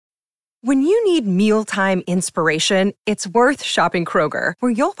When you need mealtime inspiration, it's worth shopping Kroger,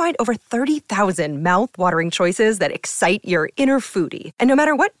 where you'll find over 30,000 mouth-watering choices that excite your inner foodie. And no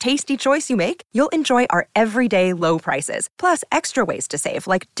matter what tasty choice you make, you'll enjoy our everyday low prices, plus extra ways to save,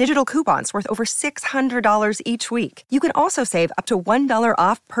 like digital coupons worth over $600 each week. You can also save up to $1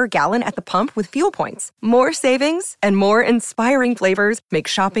 off per gallon at the pump with fuel points. More savings and more inspiring flavors make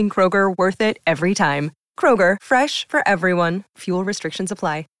shopping Kroger worth it every time. Kroger, fresh for everyone. Fuel restrictions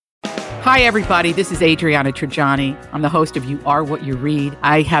apply. Hi, everybody. This is Adriana Trajani. I'm the host of You Are What You Read.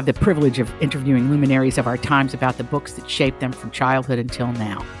 I have the privilege of interviewing luminaries of our times about the books that shaped them from childhood until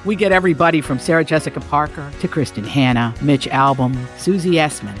now. We get everybody from Sarah Jessica Parker to Kristen Hanna, Mitch Albom, Susie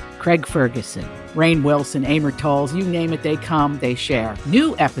Essman, Craig Ferguson, Rainn Wilson, Amor Tolls, you name it, they come, they share.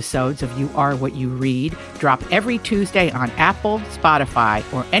 New episodes of You Are What You Read drop every Tuesday on Apple, Spotify,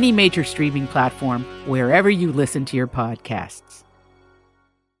 or any major streaming platform wherever you listen to your podcasts.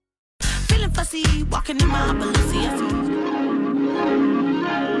 Fussy, walking in my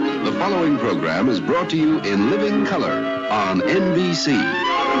The following program is brought to you in living color on NBC.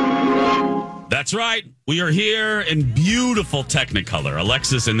 That's right. We are here in beautiful Technicolor.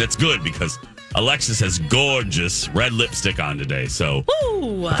 Alexis, and that's good because Alexis has gorgeous red lipstick on today. So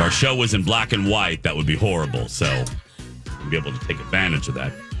if our show was in black and white, that would be horrible. So we'll be able to take advantage of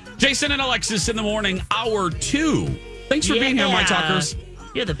that. Jason and Alexis in the morning, hour 2. Thanks for being here, my talkers.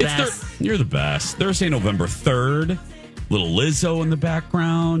 You're the best. You're the best. Thursday, November 3rd. Little Lizzo in the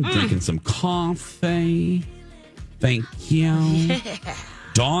background, drinking some coffee. Thank you. Yeah.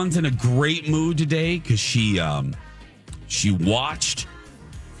 Dawn's in a great mood today because she watched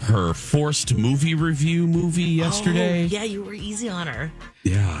her forced movie review yesterday. Oh, yeah, you were easy on her.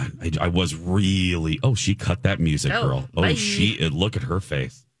 Yeah, I was really. Oh, she cut that music, girl. Oh, bye. Look at her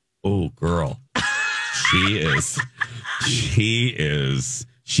face. Oh, girl.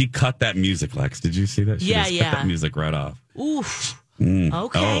 She cut that music, Lex. Did you see that? She cut that music right off. Oof. Okay.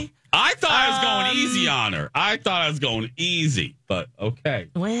 Oh. I thought I was going easy on her. But okay.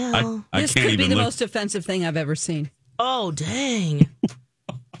 Well, this could be the most offensive thing I've ever seen. Oh, dang.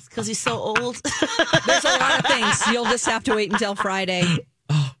 It's because he's so old. There's a lot of things. You'll just have to wait until Friday.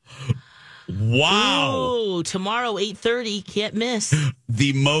 Wow. Ooh, tomorrow, 8:30. Can't miss.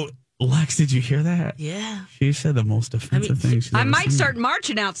 Lex, did you hear that? Yeah. She said the most offensive thing she's I ever might seen. start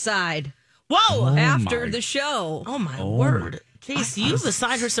marching outside. Whoa. After the show. Oh, my word. Case, you've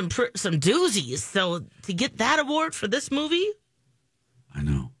assigned her some doozies. So to get that award for this movie? I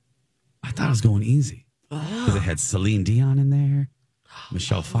know. I thought I was going easy. Because it had Celine Dion in there.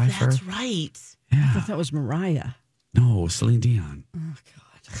 Michelle Pfeiffer. That's right. Yeah. I thought that was Mariah. No, Celine Dion. Oh,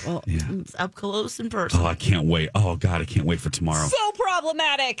 God. Well, yeah. It's up close in person. Oh, I can't wait. Oh, God, I can't wait for tomorrow. So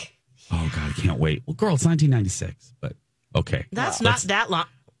problematic. Oh, God, I can't wait. Well, girl, it's 1996, but okay. That's not that long,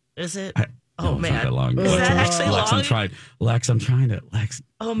 is it? No, oh, it's man. not that long. Is that actually Lex, long? I'm trying to. Lex,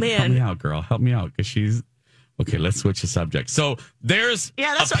 oh, man. Help me out, girl. Help me out because she's. Okay, let's switch the subject. So there's.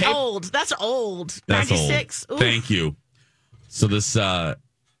 Yeah, that's old. That's old. That's 96. old. Thank you. So this guy,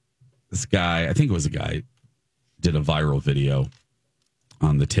 I think it was a guy, did a viral video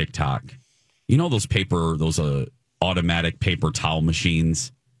on the TikTok. You know those automatic paper towel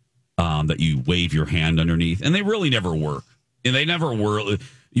machines that you wave your hand underneath, and they really never work. And they never work.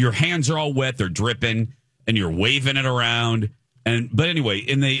 Your hands are all wet, they're dripping, and you're waving it around. But anyway,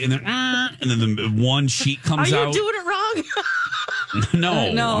 and then the one sheet comes out. Are you doing it wrong?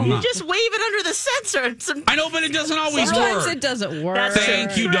 No. You just wave it under the sensor. I know, but it doesn't always Sometimes work. it doesn't work.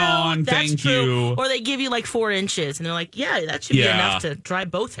 Thank you, Dawn. Thank you. Or they give you like 4 inches, and they're like, yeah, that should be enough to dry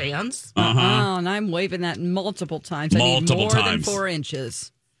both hands. Oh, and I'm waving that multiple times. I need more than 4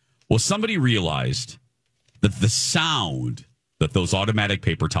 inches. Well, somebody realized that the sound that those automatic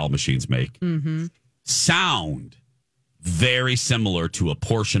paper towel machines make sound very similar to a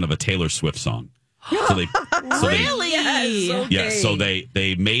portion of a Taylor Swift song. Really? Yes, okay. Yeah, so they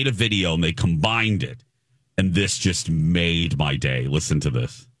made a video and they combined it. And this just made my day. Listen to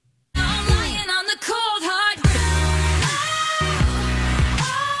this. I'm lying on the cold, hard ground.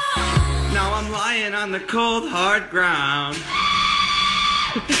 Now I'm lying on the cold, hard ground.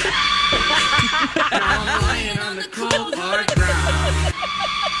 Now I'm lying on the cold, hard ground.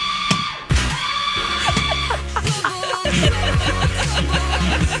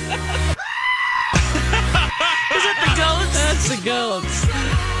 Is it the goats? That's the goats.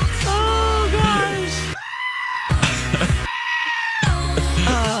 Oh, gosh.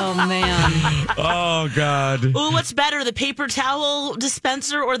 Oh, man. Oh, God. Ooh, what's better, the paper towel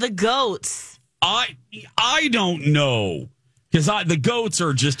dispenser or the goats? I don't know. Because the goats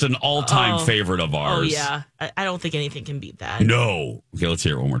are just an all-time favorite of ours. Oh, yeah. I don't think anything can beat that. No. Okay, let's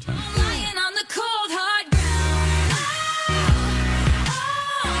hear it one more time. Lying on the cold, hard ground.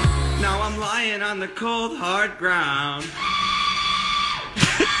 Now I'm lying on the cold, hard ground.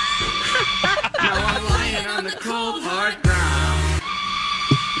 Now I'm lying on the cold, hard ground.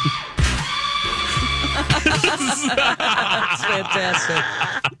 That's fantastic.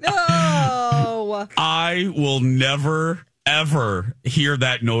 No. I will never, ever hear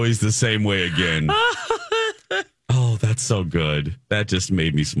that noise the same way again. Oh, that's so good. That just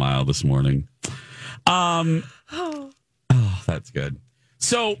made me smile this morning. Oh, that's good.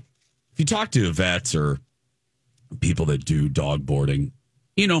 So if you talk to vets or people that do dog boarding,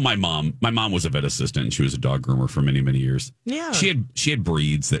 you know, my mom was a vet assistant and she was a dog groomer for many, many years. Yeah. She had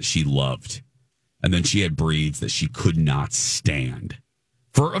breeds that she loved. And then she had breeds that she could not stand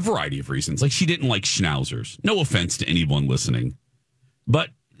for a variety of reasons. Like she didn't like schnauzers. No offense to anyone listening,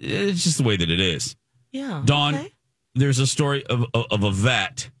 but it's just the way that it is. Yeah. Dawn, there's a story of a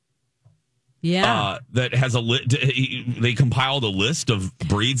vet. Yeah. That has they compiled a list of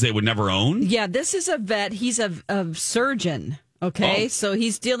breeds they would never own. Yeah, this is a vet. He's a surgeon. Okay. Oh. So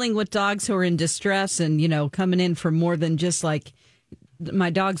he's dealing with dogs who are in distress and, you know, coming in for more than just like,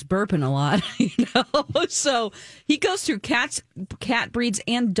 my dog's burping a lot, you know. So he goes through cat breeds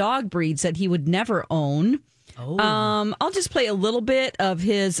and dog breeds that he would never own. Oh. I'll just play a little bit of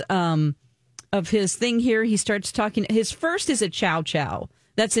his thing here. He starts talking. His first is a Chow Chow.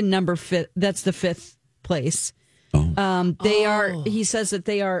 That's in number 5. That's the 5th place. Oh. They are. He says that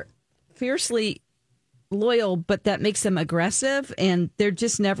they are fiercely loyal, but that makes them aggressive, and they're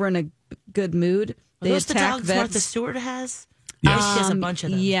just never in a good mood. They those attack the dogs vets. Martha Stewart has? Yes. She has a bunch of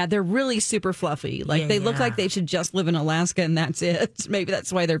them. Yeah, they're really super fluffy. Like they look like they should just live in Alaska and that's it. Maybe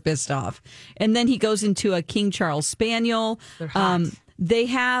that's why they're pissed off. And then he goes into a King Charles Spaniel. They're hot. They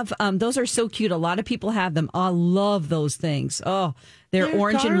have those are so cute. A lot of people have them. I love those things. Oh, they're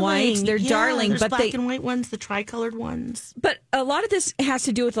orange and white. They're darling. There's But black and white ones, the tricolored ones. But a lot of this has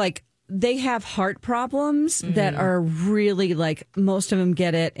to do with like they have heart problems that are really like most of them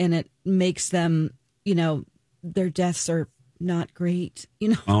get it, and it makes them, you know, their deaths are not great, you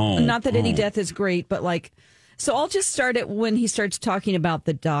know. Not that any death is great, but like, so I'll just start it when he starts talking about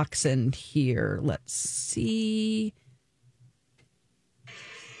the dachshund here. Let's see.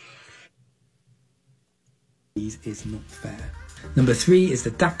 Is not fair. Number 3 is the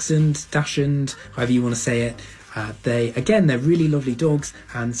dachshund, however you want to say it. They're really lovely dogs,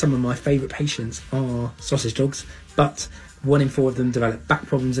 and some of my favourite patients are sausage dogs, but 1 in 4 of them develop back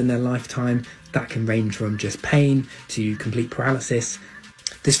problems in their lifetime. That can range from just pain to complete paralysis.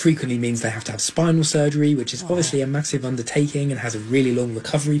 This frequently means they have to have spinal surgery, which is obviously a massive undertaking and has a really long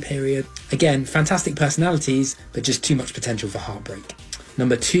recovery period. Again, fantastic personalities, but just too much potential for heartbreak.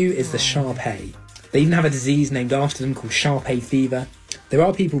 Number 2 is the Shar-Pei. They even have a disease named after them called Shar-Pei fever. There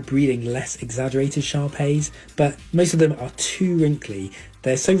are people breeding less exaggerated Shar-Peis, but most of them are too wrinkly.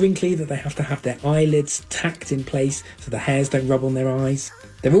 They're so wrinkly that they have to have their eyelids tacked in place so the hairs don't rub on their eyes.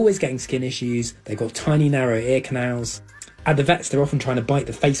 They're always getting skin issues. They've got tiny, narrow ear canals. At the vets, they're often trying to bite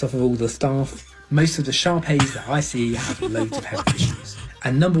the face off of all the staff. Most of the Shar-Peis that I see have loads of health issues.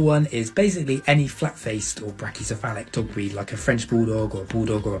 And number 1 is basically any flat-faced or brachycephalic dog breed like a French Bulldog or a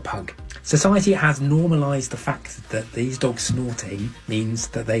Bulldog or a Pug. Society has normalised the fact that these dogs snorting means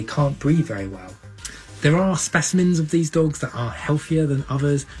that they can't breathe very well. There are specimens of these dogs that are healthier than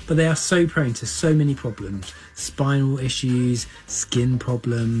others, but they are so prone to so many problems. Spinal issues, skin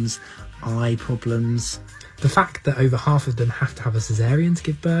problems, eye problems. The fact that over half of them have to have a cesarean to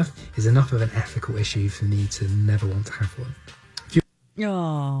give birth is enough of an ethical issue for me to never want to have one.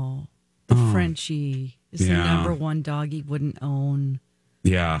 The Frenchie is the number 1 dog he wouldn't own.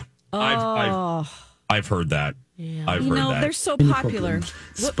 Yeah. I've heard that. Yeah. I've heard that. They're so popular.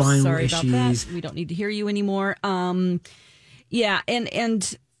 Spinal Sorry issues. about that. We don't need to hear you anymore. Yeah,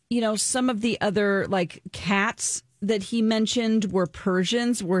 and you know, some of the other like cats that he mentioned were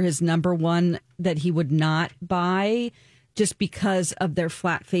Persians, were his number 1 that he would not buy just because of their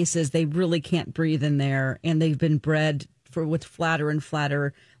flat faces. They really can't breathe in there, and they've been bred with flatter and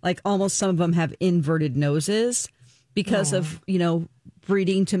flatter. Like almost some of them have inverted noses because of, you know,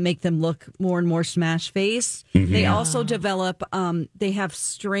 breeding to make them look more and more smash face. Mm-hmm. They also develop, they have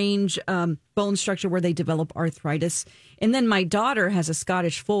strange bone structure where they develop arthritis. And then my daughter has a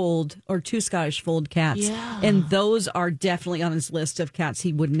Scottish Fold or 2 Scottish Fold cats. Yeah. And those are definitely on his list of cats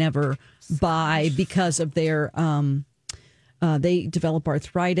he would never buy because of their, they develop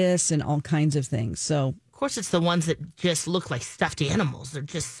arthritis and all kinds of things. So course, it's the ones that just look like stuffed animals. They're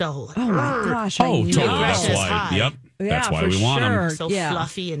just so. Oh my gosh! I Oh, know. totally. That's Aggression is why. high. Yep. That's Yeah, why for we want them. sure. So Yeah.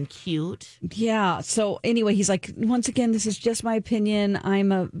 fluffy and cute. Yeah. So anyway, he's like, once again, this is just my opinion.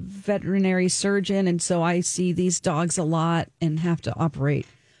 I'm a veterinary surgeon, and so I see these dogs a lot and have to operate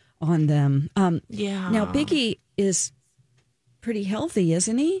on them. Yeah. Now Biggie is pretty healthy,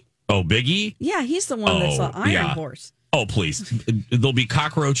 isn't he? Oh, Biggie? Yeah, he's the one that's an iron yeah. horse. Oh, please. There'll be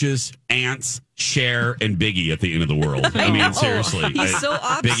cockroaches, ants, Cher, and Biggie at the end of the world. I mean, seriously. He's so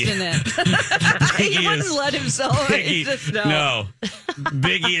obstinate. He wouldn't let himself. Biggie, Just, no.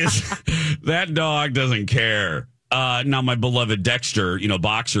 Biggie is, that dog doesn't care. Now, my beloved Dexter,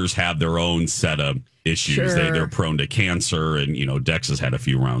 boxers have their own set of issues. Sure. They're prone to cancer, and, Dex has had a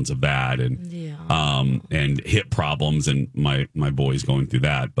few rounds of that and hip problems, and my boy's going through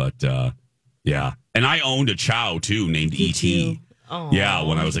that. But, yeah. And I owned a chow, too, named E.T. Oh, Yeah,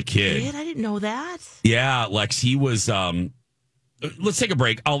 when I was a kid. I didn't know that. Yeah, Lex, he was... let's take a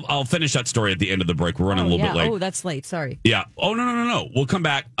break. I'll finish that story at the end of the break. We're running a little bit late. Oh, that's late. Sorry. Yeah. Oh, no. We'll come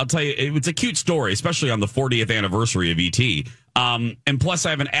back. I'll tell you, it's a cute story, especially on the 40th anniversary of E.T. And plus,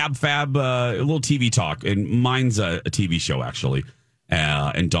 I have an ab-fab, a little TV talk, and mine's a TV show, actually.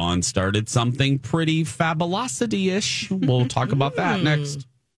 And Dawn started something pretty fabulosity-ish. We'll talk about that next.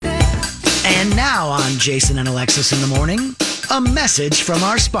 And now on Jason and Alexis in the Morning, a message from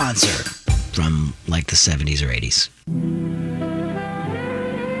our sponsor from like the 70s or 80s.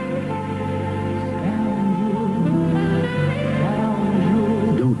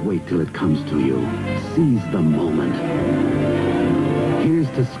 Don't wait till it comes to you. Seize the moment. Here's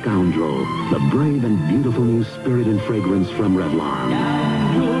to Scoundrel, the brave and beautiful new spirit and fragrance from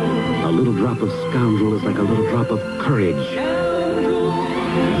Revlon. A little drop of Scoundrel is like a little drop of courage.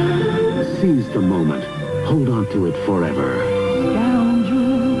 Seize the moment. Hold on to it forever.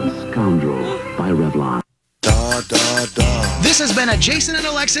 Scoundrel by Revlon. This has been a Jason and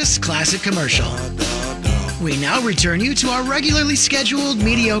Alexis classic commercial. We now return you to our regularly scheduled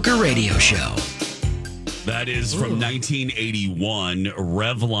mediocre radio show. That is from 1981,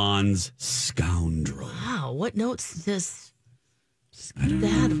 Revlon's Scoundrel. Wow, what notes does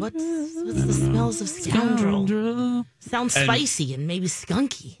that? What's the smells of Scoundrel? Sounds spicy and maybe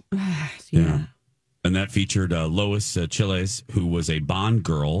skunky. Yeah. And that featured Lois Chiles, who was a Bond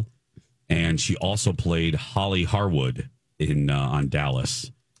girl, and she also played Holly Harwood on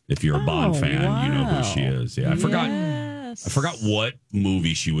Dallas. If you're a Bond fan, you know who she is. Yeah, I forgot what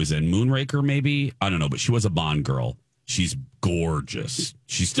movie she was in. Moonraker, maybe? I don't know, but she was a Bond girl. She's gorgeous.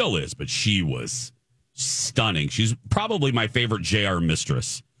 She still is, but she was stunning. She's probably my favorite JR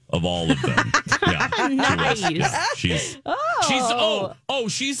mistress of all of them. Yeah, Nice.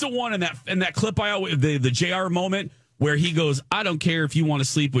 she's the one in that clip I always the JR moment where he goes, I don't care if you want to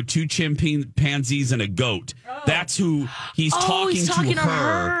sleep with two chimpanzees and a goat. That's who he's talking to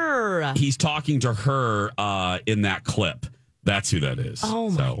her. He's talking to her in that clip. That's who that is. Oh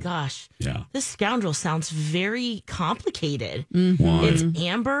my gosh. Yeah. This Scoundrel sounds very complicated. Why? It's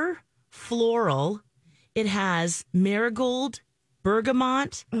amber, floral. It has marigold,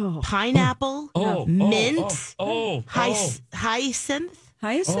 bergamot, pineapple, mint, hyacinth,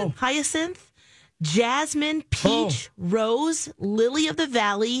 jasmine, peach, rose, lily of the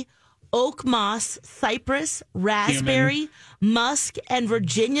valley, oak moss, cypress, raspberry, musk, and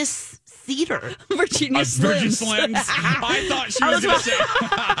Virginia cedar. Virginia Slims. I thought she was going to say.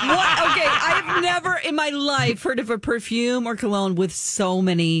 What? Okay, I've never in my life heard of a perfume or cologne with so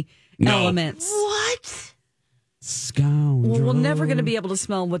many elements. What? Scoundrel. Well, we're never going to be able to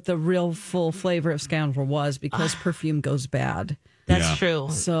smell what the real full flavor of Scoundrel was because perfume goes bad. That's true.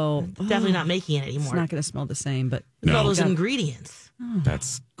 So definitely not making it anymore. It's not going to smell the same, but Look at all those ingredients.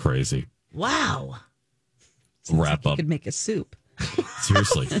 That's crazy. Wow. Wrap you up. could make a soup.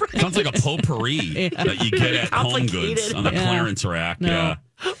 Seriously. Sounds like a potpourri that you get at Home Goods on the clearance rack. No.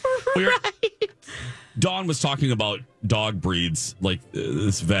 Yeah. Dawn was talking about dog breeds, like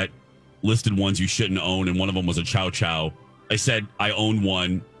this vet listed ones you shouldn't own, and one of them was a Chow Chow. I said I own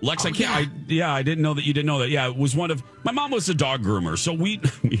one. Lex, I can't. I didn't know that you didn't know that. Yeah, it was one of my mom was a dog groomer, so we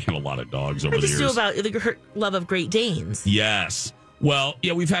had a lot of dogs over the years. What did you do about her love of Great Danes? Yes. Well,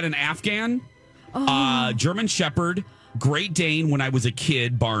 yeah, we've had an Afghan, German Shepherd, Great Dane when I was a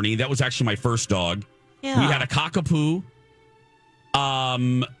kid, Barney. That was actually my first dog. Yeah. We had a Cockapoo,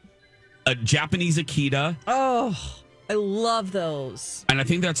 a Japanese Akita. Oh, I love those. And I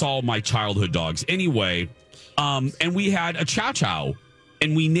think that's all my childhood dogs. Anyway, and we had a Chow Chow,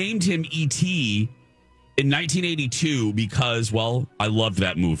 and we named him E.T. in 1982 because, well, I loved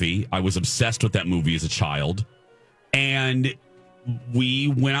that movie. I was obsessed with that movie as a child. And we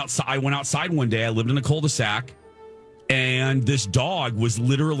went outside. I went outside one day. I lived in a cul-de-sac, and this dog was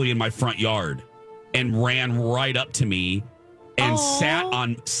literally in my front yard and ran right up to me and sat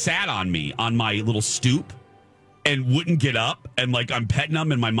on me on my little stoop and wouldn't get up. And like I'm petting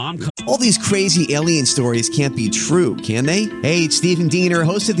him, and my mom comes. All these crazy alien stories can't be true, can they? Hey, it's Stephen Diener,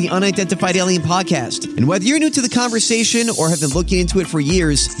 host of the Unidentified Alien Podcast. And whether you're new to the conversation or have been looking into it for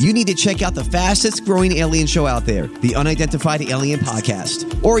years, you need to check out the fastest growing alien show out there, the Unidentified Alien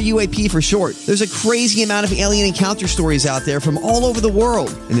Podcast, or UAP for short. There's a crazy amount of alien encounter stories out there from all over the world.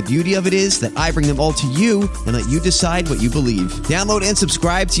 And the beauty of it is that I bring them all to you and let you decide what you believe. Download and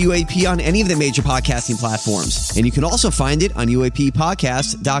subscribe to UAP on any of the major podcasting platforms. And you can also find it on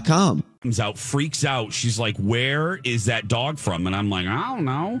UAPpodcast.com. Comes out, freaks out. She's like, "Where is that dog from?" And I'm like, "I don't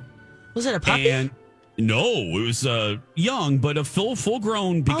know." Was it a puppy? And no, it was young, but a full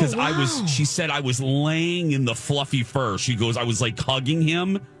grown. Because she said I was laying in the fluffy fur. She goes, I was like hugging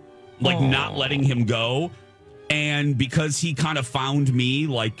him, like not letting him go. And because he kind of found me,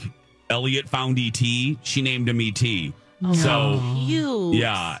 like Elliot found E.T., she named him E.T. So cute.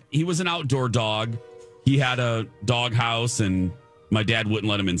 Yeah, he was an outdoor dog. He had a dog house, and my dad wouldn't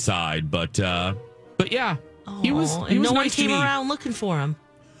let him inside, but yeah, he was. And no one nice to came me. around looking for him.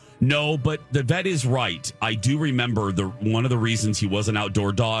 No, but the vet is right. I do remember one of the reasons he was an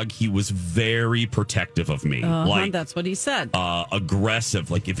outdoor dog. He was very protective of me. Like that's what he said.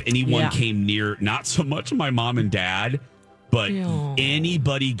 Aggressive. Like if anyone came near, not so much my mom and dad, but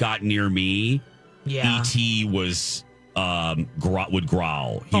anybody got near me, E.T. was would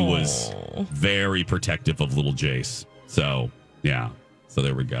growl. He was very protective of little Jace. So. Yeah. So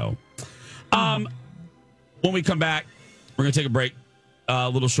there we go. When we come back, we're going to take a break. A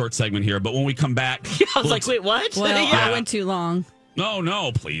little short segment here. But when we come back. I was like, wait, what? Well, I went too long.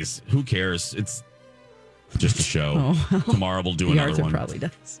 No, please. Who cares? It's just a show. Tomorrow we'll do another one. Probably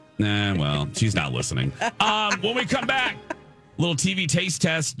does. Nah, well, she's not listening. When we come back, little TV taste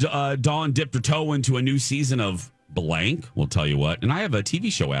test. Dawn dipped her toe into a new season of blank. We'll tell you what. And I have a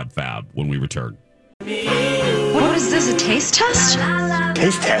TV show ab fab when we return. What is this, a taste test?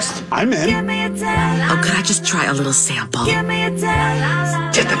 Taste test? I'm in. Oh, could I just try a little sample?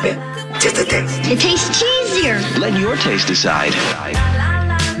 Just a bit. Just a taste. It tastes cheesier. Let your taste decide.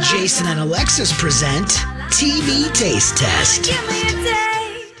 Jason and Alexis present TV Taste Test.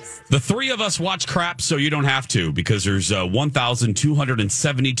 The three of us watch crap so you don't have to, because there's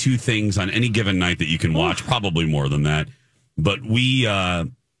 1,272 things on any given night that you can watch, probably more than that. But we go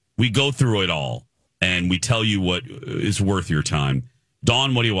through it all. And we tell you what is worth your time.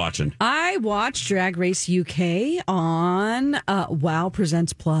 Dawn, what are you watching? I watched Drag Race UK on Wow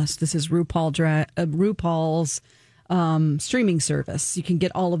Presents Plus. This is RuPaul's streaming service. You can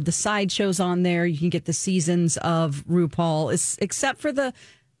get all of the side shows on there. You can get the seasons of RuPaul, except for this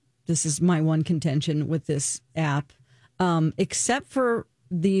is my one contention with this app, except for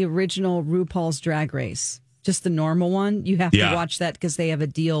the original RuPaul's Drag Race, just the normal one. You have to watch that because they have a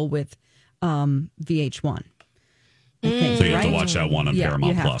deal with VH1. So you have to watch that one on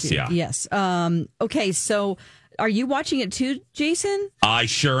Paramount Plus. To. Yeah. Yes. Okay. So are you watching it too, Jason? I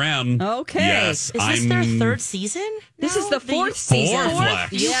sure am. Okay. Yes. Is this their third season? This is the fourth season.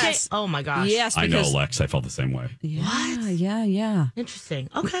 Lex. Yes. Oh my gosh. Yes. I know, Lex. I felt the same way. What? Yeah. Interesting.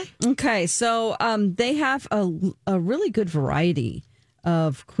 Okay. Okay. So they have a really good variety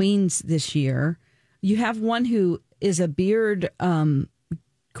of queens this year. You have one who is a beard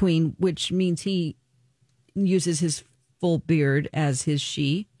queen, which means he uses his full beard as his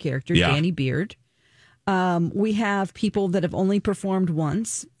she character, Danny Beard. We have people that have only performed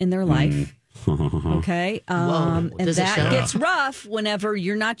once in their life. Okay. And that gets rough whenever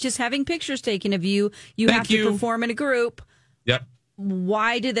you're not just having pictures taken of you. You have to perform in a group. Yep.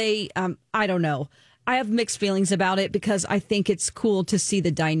 Why do they? I don't know. I have mixed feelings about it because I think it's cool to see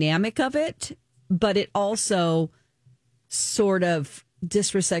the dynamic of it, but it also sort of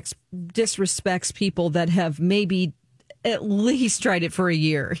disrespects people that have maybe at least tried it for a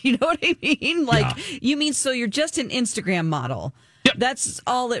year. You know what I mean? You mean, so you're just an Instagram model. Yep. That's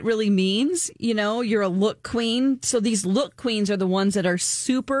all it really means. You know, you're a look queen. So these look queens are the ones that are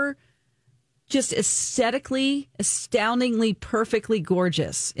super, just aesthetically, astoundingly, perfectly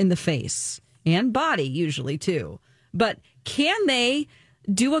gorgeous in the face and body usually too. But can they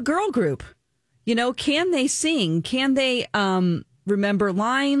do a girl group? You know, can they sing? Can they, remember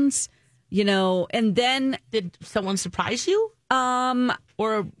lines, you know, and then did someone surprise you?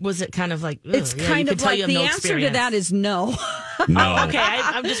 Or was it kind of like it's kind of like the answer to that is no. No. Okay,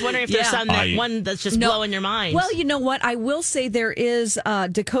 I'm just wondering if there's one that's just blowing your mind. Well, you know what? I will say there is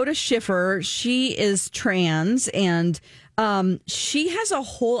Dakota Schiffer. She is trans, and she has a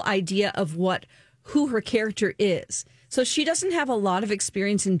whole idea of who her character is. So she doesn't have a lot of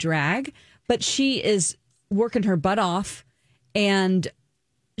experience in drag, but she is working her butt off, and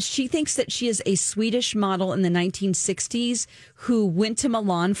she thinks that she is a Swedish model in the 1960s who went to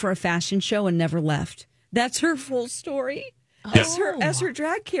Milan for a fashion show and never left. That's her full story as her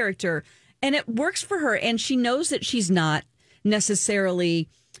drag character. And it works for her. And she knows that she's not necessarily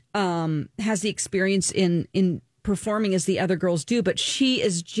has the experience in performing as the other girls do, but she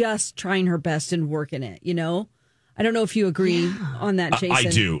is just trying her best and working it, you know? I don't know if you agree on that,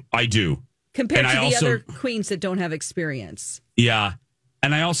 Jason. I do. Compared to the other queens that don't have experience. Yeah.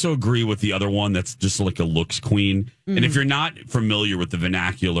 And I also agree with the other one that's just like a looks queen. Mm-hmm. And if you're not familiar with the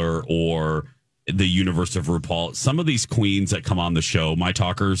vernacular or the universe of RuPaul, some of these queens that come on the show, my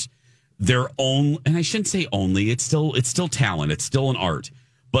talkers, their own, and I shouldn't say only, it's still talent, it's still an art,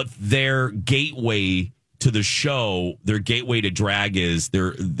 but their gateway to the show, their gateway to drag is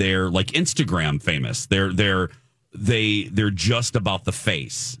they're like Instagram famous. They're just about the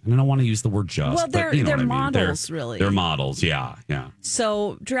face. And I don't want to use the word just. Well, they're models, really. They're models, yeah.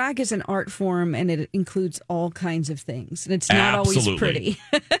 So drag is an art form, and it includes all kinds of things, and it's not always pretty.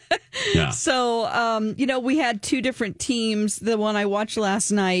 Yeah. So, we had two different teams. The one I watched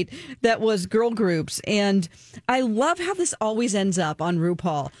last night that was girl groups, and I love how this always ends up on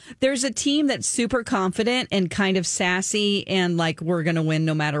RuPaul. There's a team that's super confident and kind of sassy, and like we're going to win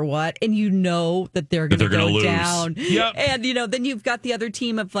no matter what, and you know that they're going to go lose. down. Yep. And, then you've got the other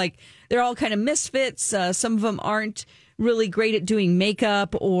team of like, they're all kind of misfits. Some of them aren't really great at doing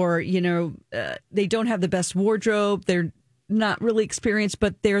makeup, or, they don't have the best wardrobe. They're not really experienced,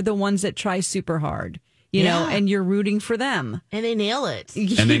 but they're the ones that try super hard, know, and you're rooting for them. And they nail it.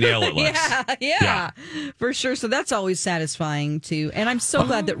 And they nail it, Lex. Yeah, for sure. So that's always satisfying too. And I'm so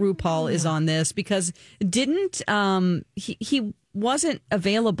glad that RuPaul is on this, because he wasn't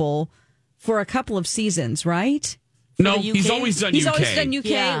available for a couple of seasons, right? No, he's always done UK. He's always done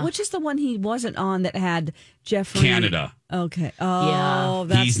UK. Which is the one he wasn't on that had Jeffrey? Canada. Okay. Oh,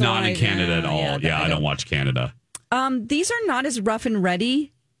 that's he's not in Canada at all. I don't watch Canada. These are not as rough and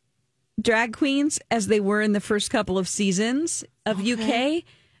ready drag queens as they were in the first couple of seasons of UK.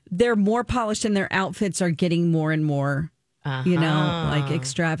 They're more polished, and their outfits are getting more and more, like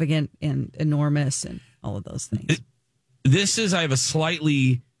extravagant and enormous and all of those things. I have a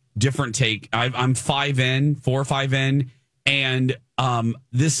slightly different take. I'm 4 or 5 in, and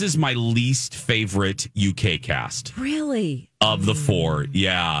this is my least favorite UK cast. Really? Of the 4,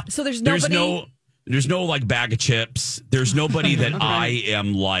 yeah. So there's no like bag of chips. There's nobody that I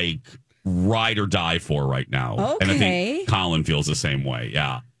am like ride or die for right now. Okay. And I think Colin feels the same way.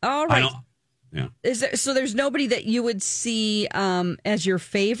 Yeah. All right. Yeah. So there's nobody that you would see as your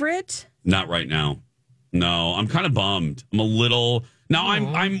favorite? Not right now. No, I'm kind of bummed. I'm a little. Now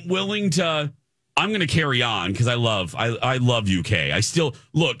I'm willing to. I'm going to carry on because I love UK. I still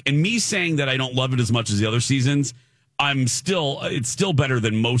look, and me saying that I don't love it as much as the other seasons. It's still better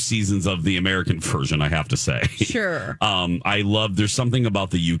than most seasons of the American version, I have to say. Sure. There's something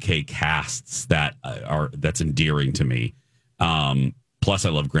about the UK casts that's endearing to me. Plus I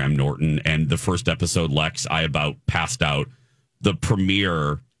love Graham Norton, and the first episode, Lex, I about passed out. The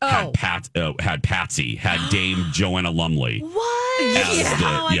premiere had Patsy, had Dame Joanna Lumley. What?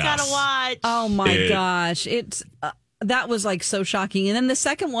 I gotta watch. Oh my gosh. It's that was like so shocking. And then the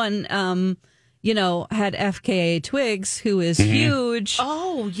second one, had FKA Twigs, who is huge.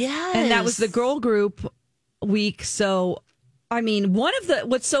 Oh, yes. And that was the girl group week. So, I mean,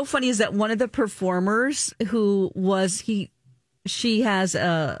 what's so funny is that one of the performers she has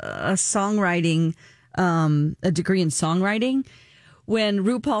a songwriting, a degree in songwriting. When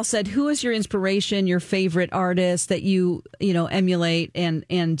RuPaul said, who is your inspiration, your favorite artist that you emulate,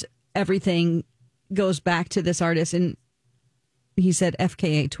 and everything goes back to this artist. And he said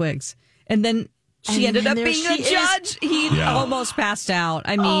FKA Twigs. And then she ended up being a judge. He almost passed out.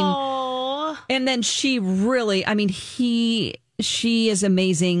 I mean, and then she really, she is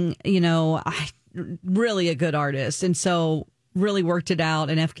amazing, really a good artist. And so really worked it out.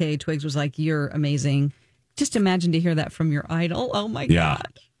 And FKA Twigs was like, you're amazing. Just imagine to hear that from your idol. Oh my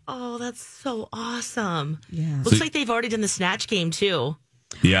God. Oh, that's so awesome. Yeah. Looks like they've already done the Snatch game too.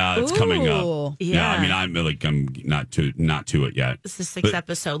 Yeah, it's coming up. Yeah. I'm not to it yet. This is the 6th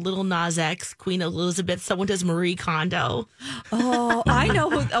episode. Little Nas X, Queen Elizabeth. Someone does Marie Kondo. Oh, I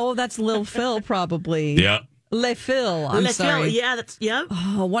know. That's Lil Phil, probably. Yeah. Le Phil. I'm sorry. Yeah,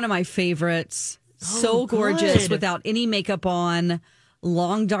 Oh, one of my favorites. So gorgeous without any makeup on.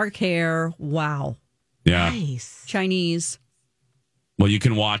 Long dark hair. Wow. Yeah. Nice. Chinese. Well, you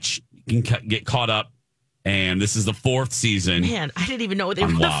can get caught up And this is the 4th season. Man, I didn't even know they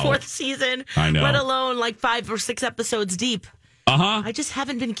were the 4th season. I know. Let alone like 5 or 6 episodes deep. I just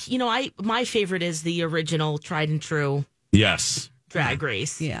haven't been, my favorite is the original tried and true. Yes. Drag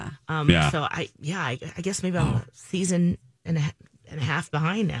Race. Yeah. So I guess maybe I'm a season and a half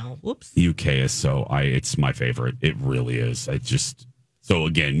behind now. Whoops. UK is it's my favorite. It really is. So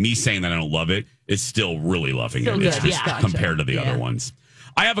again, me saying that I don't love it, it's still really loving Still it. good, It's just yeah. compared to the other ones.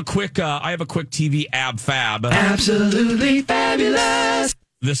 I have a quick TV ab fab. Absolutely fabulous.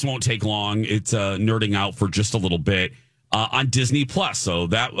 This won't take long. It's nerding out for just a little bit on Disney Plus. So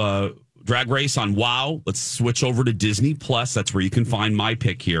that Drag Race on WoW. Let's switch over to Disney Plus. That's where you can find my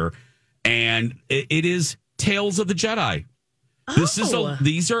pick here, and it is Tales of the Jedi.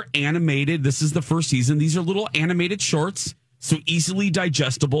 These are animated. This is the first season. These are little animated shorts, so easily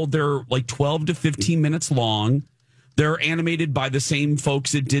digestible. They're like 12 to 15 minutes long. They're animated by the same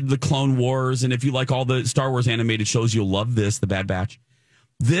folks that did the Clone Wars, and if you like all the Star Wars animated shows, you'll love this, The Bad Batch.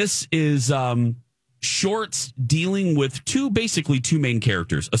 This is shorts dealing with basically two main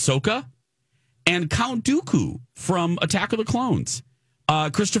characters, Ahsoka and Count Dooku from Attack of the Clones,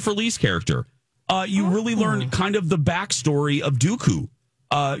 Christopher Lee's character. You really learn kind of the backstory of Dooku.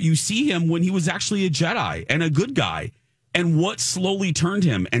 You see him when he was actually a Jedi and a good guy, and what slowly turned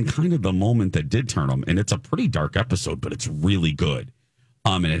him, and kind of the moment that did turn him. And it's a pretty dark episode, but it's really good.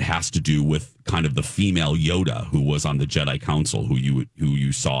 And it has to do with kind of the female Yoda who was on the Jedi Council, who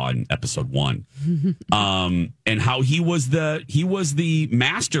you saw in episode 1, and how he was the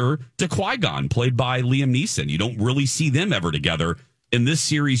master to Qui-Gon, played by Liam Neeson. You don't really see them ever together. In this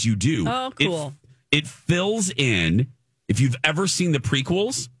series, you do. Oh, cool. It fills in. If you've ever seen the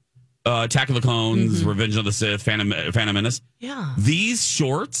prequels, Attack of the Clones, Revenge of the Sith, Phantom Menace, these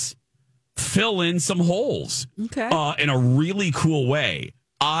shorts fill in some holes in a really cool way.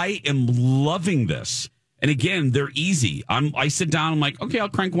 I am loving this. And again, they're easy. I sit down, I'm like, okay, I'll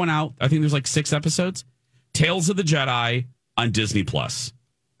crank one out. I think there's like 6 episodes. Tales of the Jedi on Disney Plus.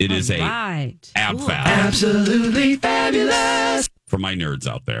 It is a ab fab. Absolutely fabulous. For my nerds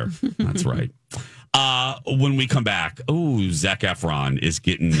out there. That's right. When we come back, Zac Efron is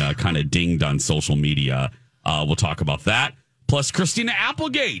getting kind of dinged on social media. We'll talk about that. Plus, Christina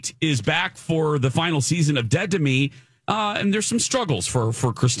Applegate is back for the final season of Dead to Me. And there's some struggles for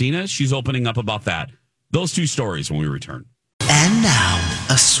Christina. She's opening up about that. Those 2 stories when we return. And now,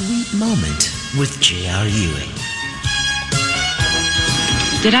 a sweet moment with J.R. Ewing.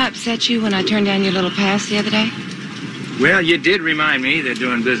 Did I upset you when I turned down your little pass the other day? Well, you did remind me that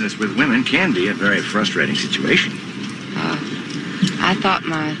doing business with women can be a very frustrating situation. I thought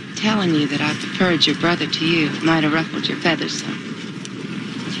my telling you that I preferred your brother to you might have ruffled your feathers some.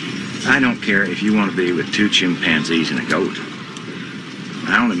 I don't care if you want to be with 2 chimpanzees and a goat.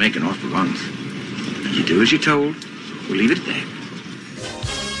 I only make an offer once. You do as you're told. We'll leave it at that.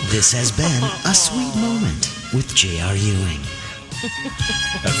 This has been a sweet moment with J.R. Ewing.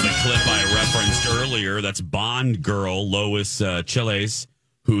 That's the clip I referenced earlier. That's Bond girl Lois Chiles,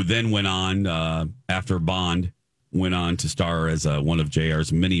 who then went on, after Bond, went on to star as one of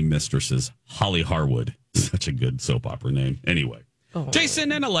JR's many mistresses, Holly Harwood. Such a good soap opera name. Anyway.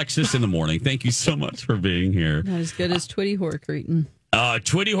 Jason and Alexis in the morning. Thank you so much for being here. Not as good as Twitty Horcretin.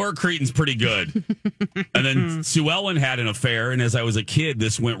 Twitty Horcretin's pretty good. And then Sue Ellen had an affair, and as I was a kid,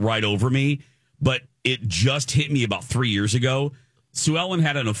 this went right over me. But it just hit me about 3 years ago. Sue Ellen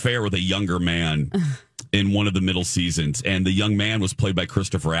had an affair with a younger man in one of the middle seasons, and the young man was played by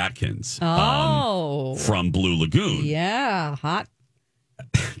Christopher Atkins from Blue Lagoon. Yeah, hot.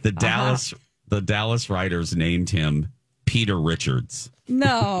 The Dallas writers named him Peter Richards.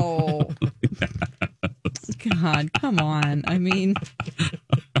 No. God, come on. I mean,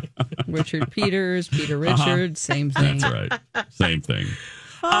 Richard Peters, Peter Richards, same thing. That's right. Same thing.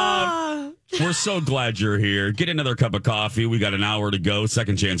 We're so glad you're here. Get another cup of coffee. We got an hour to go.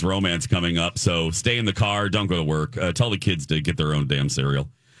 Second Chance Romance coming up. So stay in the car. Don't go to work. Tell the kids to get their own damn cereal.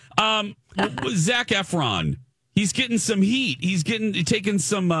 Zac Efron. He's getting some heat. He's taking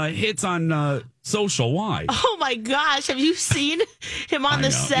some hits on social. Why? Oh my gosh! Have you seen him on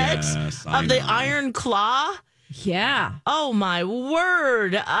the set of the Iron Claw? Yeah. Oh my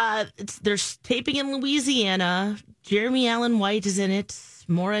word! They're taping in Louisiana. Jeremy Allen White is in it.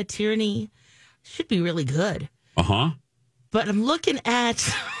 Maura Tierney. Should be really good. But I'm looking at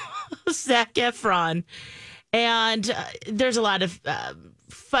Zac Efron, and there's a lot of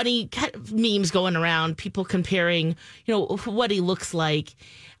funny kind of memes going around. People comparing, what he looks like.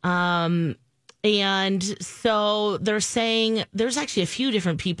 And so they're saying there's actually a few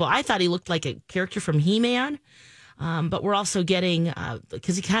different people. I thought he looked like a character from He-Man, but we're also getting,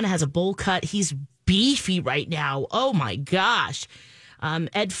 because he kind of has a bowl cut. He's beefy right now. Oh my gosh.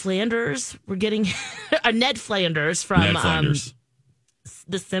 Ed Flanders, we're getting Ned Flanders from Ned Flanders.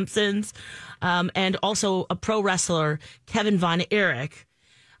 The Simpsons, and also a pro wrestler, Kevin Von Erich.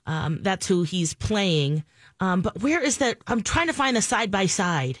 That's who he's playing. But where is that? I'm trying to find the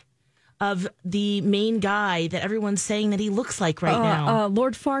side-by-side of the main guy that everyone's saying that he looks like right now.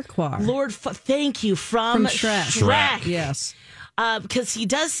 Lord Farquaad. Thank you, from Shrek. Yes. Because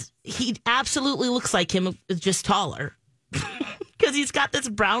he absolutely looks like him, just taller. Because he's got this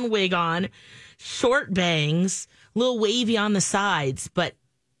brown wig on, short bangs, a little wavy on the sides, but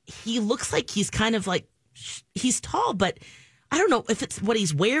he looks like he's kind of like, he's tall, but I don't know if it's what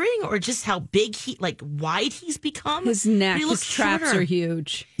he's wearing or just how big wide he's become. His neck, He looks his traps shorter. are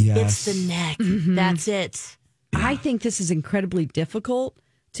huge. It's the neck. That's it. I think this is incredibly difficult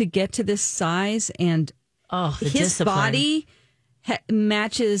to get to this size, and the his discipline. body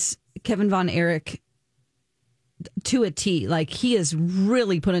matches Kevin Von Erich to a T. Like, he has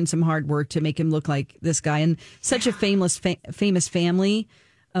really put in some hard work to make him look like this guy, and such a famous family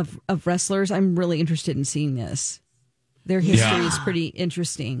of wrestlers. I'm really interested in seeing this. Their history is pretty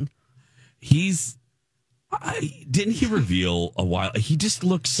interesting. Didn't he reveal a while? He just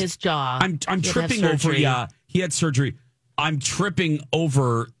looks, his jaw. I'm tripping over. Yeah, he had surgery. I'm tripping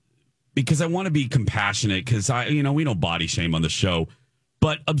over because I want to be compassionate, because we don't body shame on the show,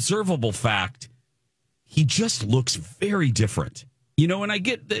 but observable fact, he just looks very different. And I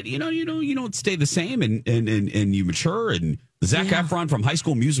get that, you don't stay the same and you mature, and Zac Efron from High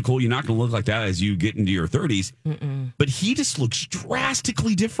School Musical, you're not going to look like that as you get into your 30s. But he just looks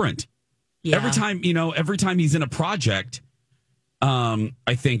drastically different. Yeah. Every time he's in a project, I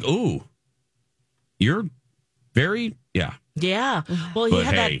think, ooh, you're very, Yeah. Well, he but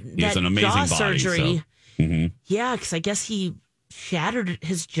had hey, that he has an amazing jaw body, surgery. so. Yeah, because I guess he shattered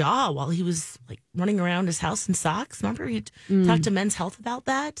his jaw while he was running around his house in socks. Remember, he talked to Men's Health about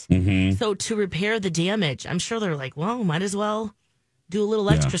that. So to repair the damage, I'm sure they're like, well, might as well do a little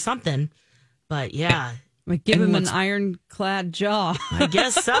extra something. But yeah, give him an ironclad jaw. I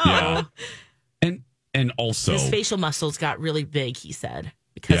guess so. Yeah. And also, his facial muscles got really big, he said,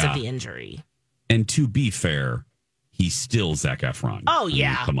 because of the injury. And to be fair, he's still Zac Efron. Oh,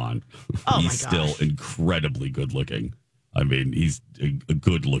 yeah. Come on. Oh, he's my gosh. still incredibly good looking. I mean, he's a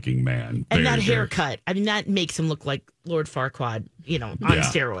good looking man. And that haircut, I mean, that makes him look like Lord Farquaad, on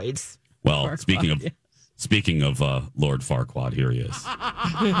steroids. Well, Farquaad, speaking of Lord Farquaad, here he is.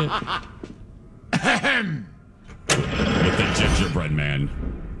 With the gingerbread man.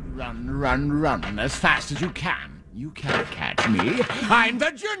 Run as fast as you can. You can't catch me. I'm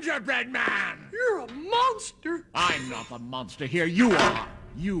the gingerbread man. You're a monster. I'm not the monster here. You are.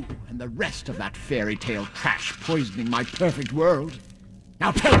 You and the rest of that fairy tale trash poisoning my perfect world.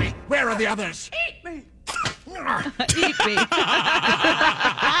 Now tell me, where are the others? Eat me. Eat me.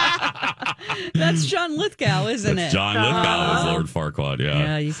 That's John Lithgow, isn't it? John Lithgow is Lord Farquaad.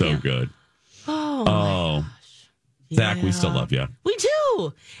 Yeah, you so can't. good. Oh, my gosh. Zach, we still love you. We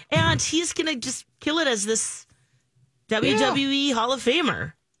do. And he's going to just kill it as this WWE Hall of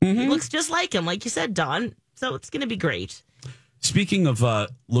Famer. He looks just like him, like you said, Don. So it's going to be great. Speaking of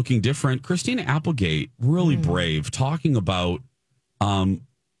looking different, Christina Applegate, really brave, talking about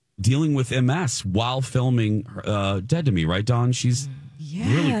dealing with MS while filming Dead to Me, right, Don? She's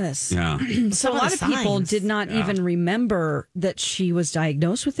yes. really, So a lot of people did not even remember that she was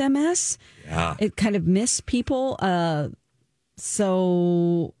diagnosed with MS. Yeah. It kind of missed people.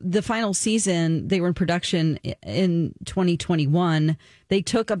 So the final season, they were in production in 2021. They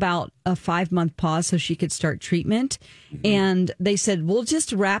took about a 5-month pause so she could start treatment. And they said, we'll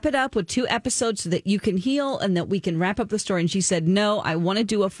just wrap it up with 2 episodes so that you can heal and that we can wrap up the story. And she said, no, I want to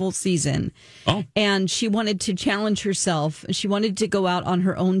do a full season. Oh. And she wanted to challenge herself. She wanted to go out on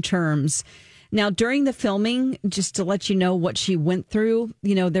her own terms. Now, during the filming, just to let you know what she went through,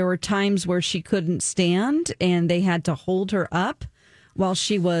 there were times where she couldn't stand and they had to hold her up while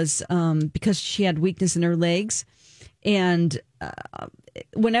she was, because she had weakness in her legs. And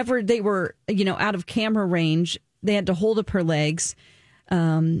whenever they were, out of camera range, they had to hold up her legs.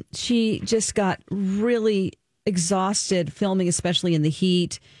 She just got really exhausted filming, especially in the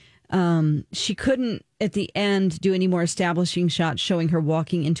heat. She couldn't, at the end, do any more establishing shots showing her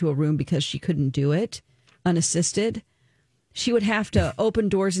walking into a room because she couldn't do it unassisted. She would have to open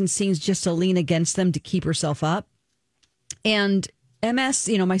doors and scenes just to lean against them to keep herself up. And MS,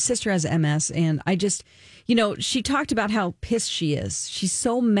 my sister has MS, and I just, she talked about how pissed she is. She's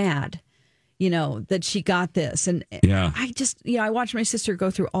so mad, that she got this. And I just, I watched my sister go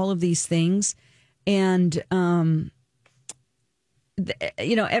through all of these things, and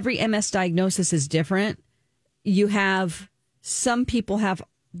every MS diagnosis is different. You have some people have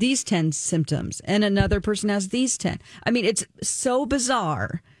these 10 symptoms and another person has these 10. I mean, it's so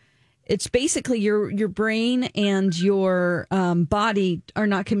bizarre. It's basically your brain and your body are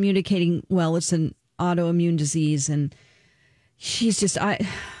not communicating well. It's an autoimmune disease. And she's just, I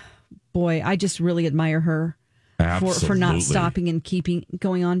just really admire her for not stopping and keeping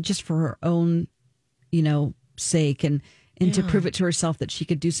going on just for her own, sake and to prove it to herself that she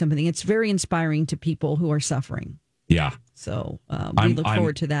could do something. It's very inspiring to people who are suffering. Yeah. So we look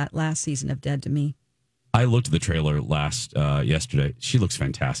forward to that last season of Dead to Me. I looked at the trailer yesterday. She looks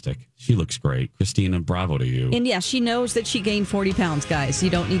fantastic. She looks great. Christina, bravo to you. And yeah, she knows that she gained 40 pounds, guys. You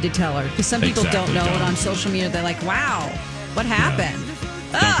don't need to tell her. Because some people don't know it on social media. They're like, wow, what happened?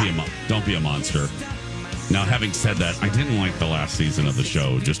 Yeah. Don't be a monster. Now, having said that, I didn't like the last season of the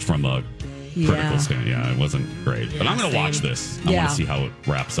show just from a critical stand. Yeah, it wasn't great. But I'm going to watch this. I want to see how it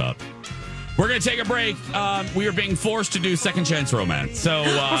wraps up. We're going to take a break. We are being forced to do Second Chance Romance. So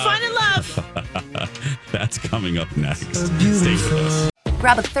we're finding love. That's coming up next. Stay with us.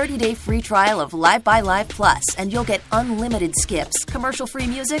 Grab a 30-day free trial of Live by Live Plus, and you'll get unlimited skips, commercial-free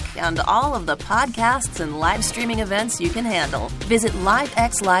music, and all of the podcasts and live streaming events you can handle. Visit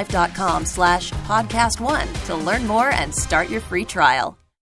livexlive.com/podcast1 to learn more and start your free trial.